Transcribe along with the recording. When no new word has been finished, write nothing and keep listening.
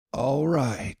All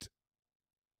right.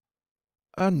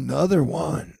 Another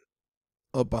one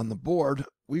up on the board.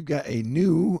 We've got a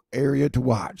new area to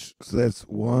watch. So that's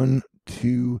 1,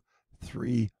 2,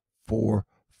 3, 4,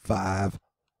 5,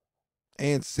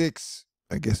 and 6.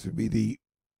 I guess would be the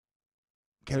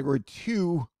category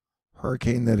 2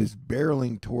 hurricane that is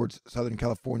barreling towards Southern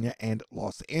California and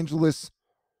Los Angeles.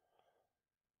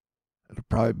 It'll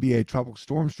probably be a tropical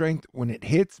storm strength when it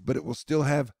hits, but it will still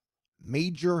have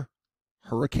major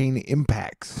hurricane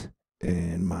impacts,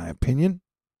 in my opinion.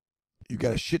 You've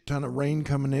got a shit ton of rain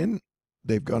coming in.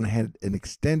 They've gone ahead and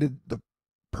extended the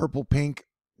purple pink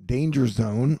danger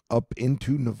zone up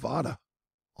into Nevada,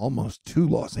 almost to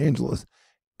Los Angeles.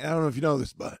 And I don't know if you know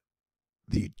this, but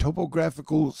the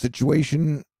topographical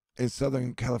situation in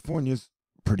Southern California is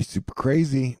pretty super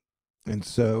crazy. And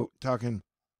so, talking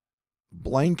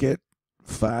blanket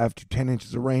 5 to 10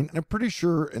 inches of rain. And I'm pretty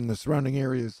sure in the surrounding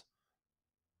areas,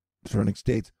 surrounding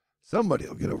states, somebody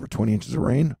will get over 20 inches of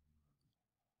rain.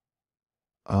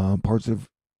 Parts of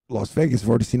Las Vegas have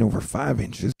already seen over 5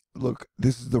 inches. Look,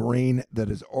 this is the rain that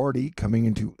is already coming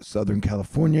into Southern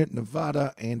California,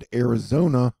 Nevada, and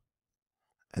Arizona.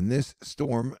 And this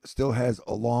storm still has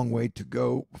a long way to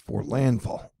go before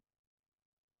landfall.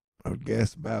 I would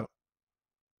guess about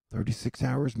 36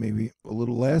 hours, maybe a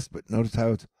little less, but notice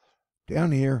how it's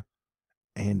down here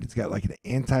and it's got like an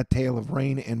anti-tail of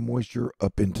rain and moisture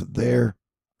up into there.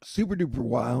 Super duper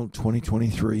wild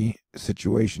 2023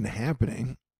 situation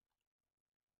happening.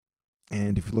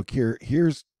 And if you look here,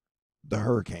 here's the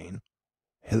hurricane,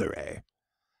 Hilary.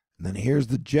 And then here's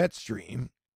the jet stream.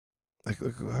 Like,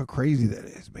 look how crazy that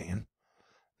is, man.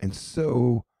 And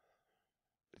so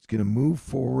it's going to move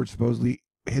forward, supposedly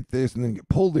hit this, and then get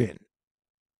pulled in.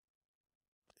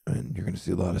 And you're going to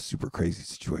see a lot of super crazy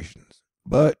situations.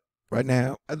 But right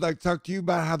now, I'd like to talk to you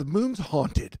about how the moon's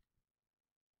haunted.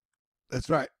 That's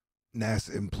right,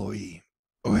 NASA employee.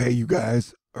 Oh, hey, you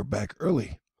guys are back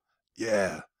early.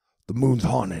 Yeah, the moon's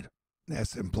haunted.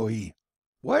 NASA employee.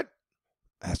 What?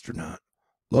 Astronaut.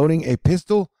 Loading a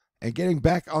pistol and getting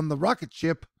back on the rocket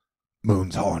ship.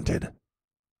 Moon's haunted.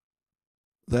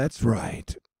 That's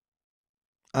right.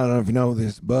 I don't know if you know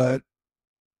this, but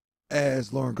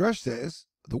as Lauren Grush says,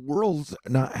 the world's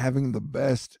not having the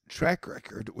best track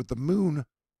record with the moon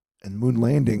and moon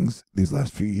landings these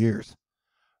last few years.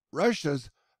 Russia's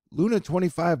Luna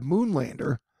 25 moon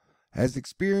lander has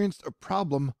experienced a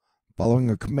problem following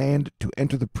a command to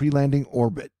enter the pre-landing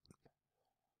orbit.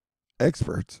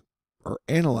 Experts are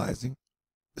analyzing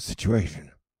the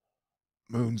situation.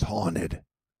 Moon's haunted,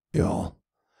 y'all.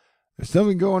 There's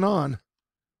something going on.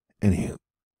 Anywho,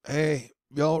 hey,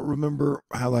 y'all remember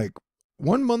how like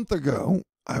 1 month ago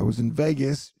I was in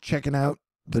Vegas checking out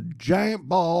the giant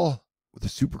ball with a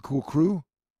super cool crew?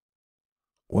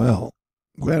 Well,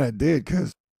 glad I did,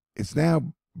 because it's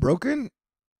now broken.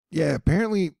 Yeah,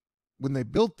 apparently when they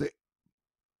built it,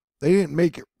 they didn't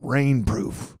make it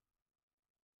rainproof,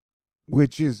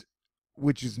 which is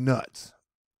nuts,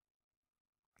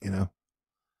 you know.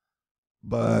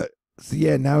 But so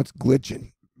yeah, now it's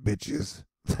glitching, bitches.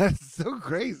 That's so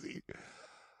crazy.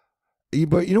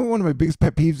 But you know what one of my biggest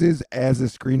pet peeves is as a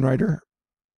screenwriter?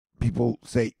 People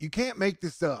say, you can't make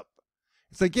this up.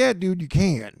 It's like, yeah, dude, you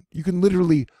can. You can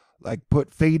literally like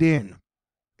put fade in,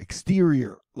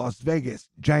 exterior, Las Vegas,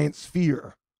 giant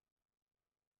sphere.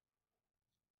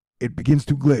 It begins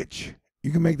to glitch.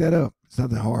 You can make that up. It's not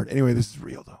that hard. Anyway, this is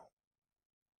real though.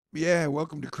 Yeah,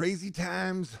 welcome to crazy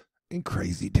times in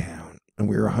crazy town. And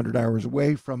we're 100 hours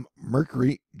away from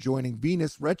Mercury joining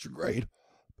Venus retrograde.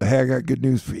 But hey, I got good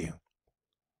news for you.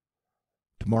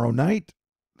 Tomorrow night,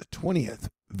 the 20th,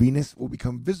 Venus will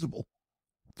become visible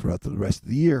throughout the rest of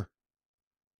the year.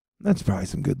 That's probably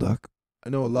some good luck. I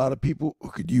know a lot of people who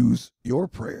could use your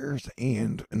prayers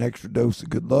and an extra dose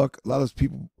of good luck. A lot of those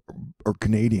people are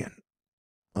Canadian.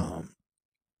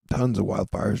 Tons of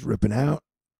wildfires ripping out.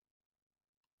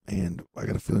 And I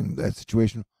got a feeling that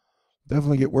situation will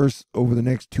definitely get worse over the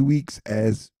next 2 weeks,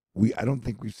 as I don't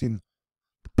think we've seen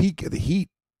the peak of the heat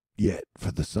yet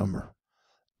for the summer.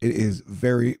 It is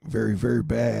very, very, very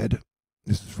bad.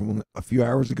 This is from a few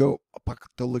hours ago.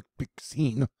 Apocalyptic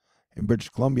scene in British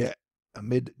Columbia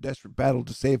amid desperate battle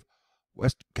to save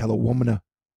West Kelowna.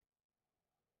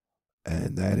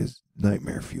 And that is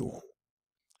nightmare fuel.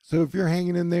 So if you're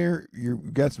hanging in there,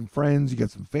 you've got some friends, you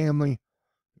got some family,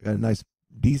 you got a nice,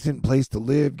 decent place to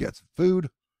live, got some food,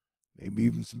 maybe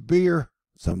even some beer,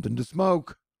 something to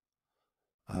smoke,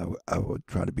 I would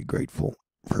try to be grateful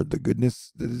for the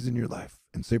goodness that is in your life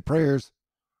and say prayers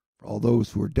for all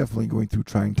those who are definitely going through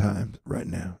trying times right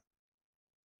now.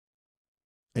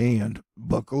 And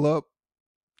buckle up,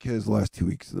 because the last 2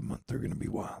 weeks of the month are going to be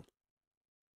wild.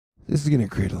 This is going to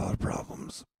create a lot of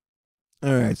problems.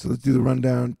 All right, so let's do the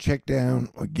rundown. Check down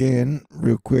again,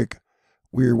 real quick.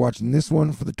 We're watching this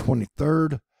one for the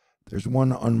 23rd. There's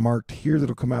one unmarked here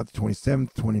that'll come out the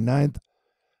 27th, 29th.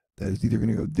 That is either going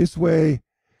to go this way,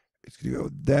 it's going to go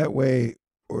that way,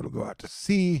 or it'll go out to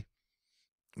sea.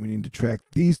 We need to track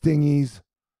these thingies.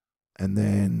 And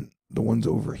then the ones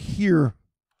over here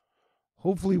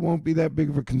hopefully won't be that big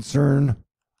of a concern.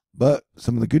 But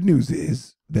some of the good news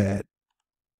is that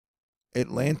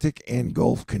Atlantic and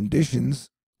Gulf conditions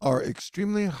are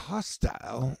extremely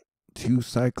hostile to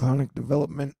cyclonic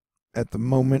development at the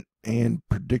moment and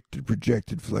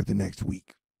projected for like the next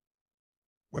week.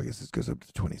 Well, I guess this goes up to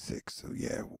the 26th, so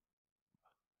yeah.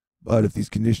 But if these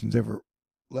conditions ever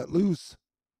let loose,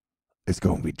 it's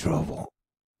going to be trouble.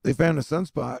 They found a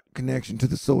sunspot connection to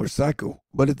the solar cycle,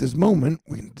 but at this moment,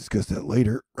 we can discuss that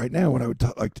later. Right now, what I would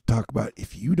like to talk about,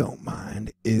 if you don't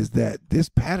mind, is that this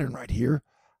pattern right here,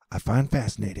 I find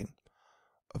fascinating,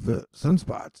 of the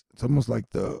sunspots. It's almost like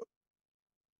the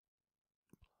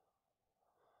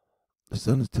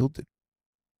sun is tilted.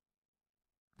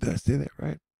 Did I say that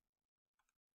right?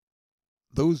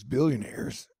 Those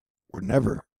billionaires were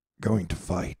never going to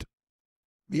fight.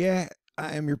 Yeah,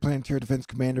 I am your planetary defense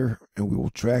commander, and we will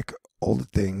track all the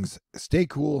things. Stay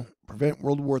cool, prevent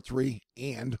World War III,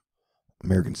 and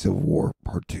American Civil War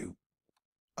Part 2.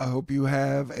 I hope you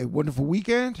have a wonderful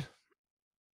weekend.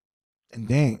 And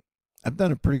dang, I've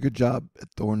done a pretty good job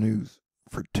at THORnews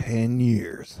for 10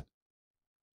 years.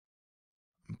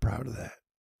 I'm proud of that.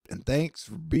 And thanks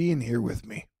for being here with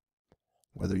me.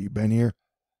 Whether you've been here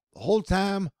the whole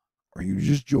time or you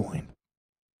just joined.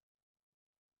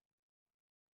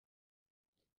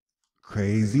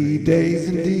 Crazy days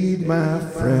indeed, my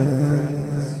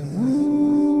friends.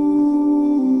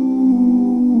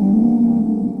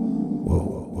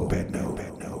 Whoa, bad note.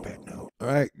 All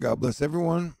right, God bless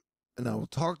everyone, and I will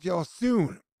talk to y'all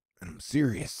soon. And I'm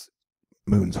serious.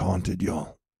 Moon's haunted,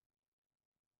 y'all.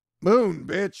 Moon,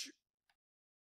 bitch.